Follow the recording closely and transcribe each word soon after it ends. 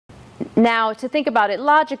Now, to think about it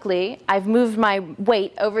logically, I've moved my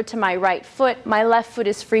weight over to my right foot. My left foot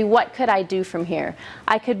is free. What could I do from here?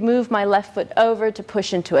 I could move my left foot over to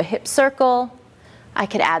push into a hip circle. I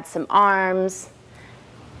could add some arms.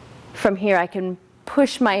 From here, I can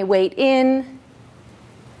push my weight in.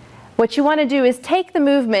 What you want to do is take the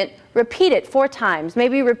movement, repeat it 4 times,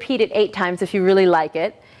 maybe repeat it 8 times if you really like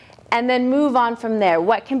it, and then move on from there.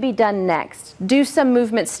 What can be done next? Do some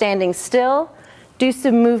movement standing still. Do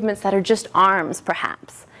some movements that are just arms,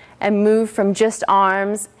 perhaps, and move from just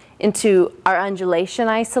arms into our undulation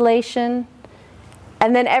isolation.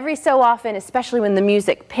 And then every so often, especially when the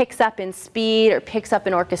music picks up in speed or picks up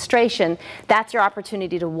in orchestration, that's your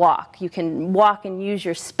opportunity to walk. You can walk and use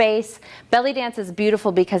your space. Belly dance is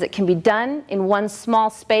beautiful because it can be done in one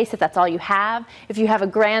small space if that's all you have. If you have a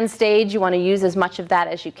grand stage, you want to use as much of that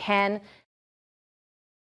as you can.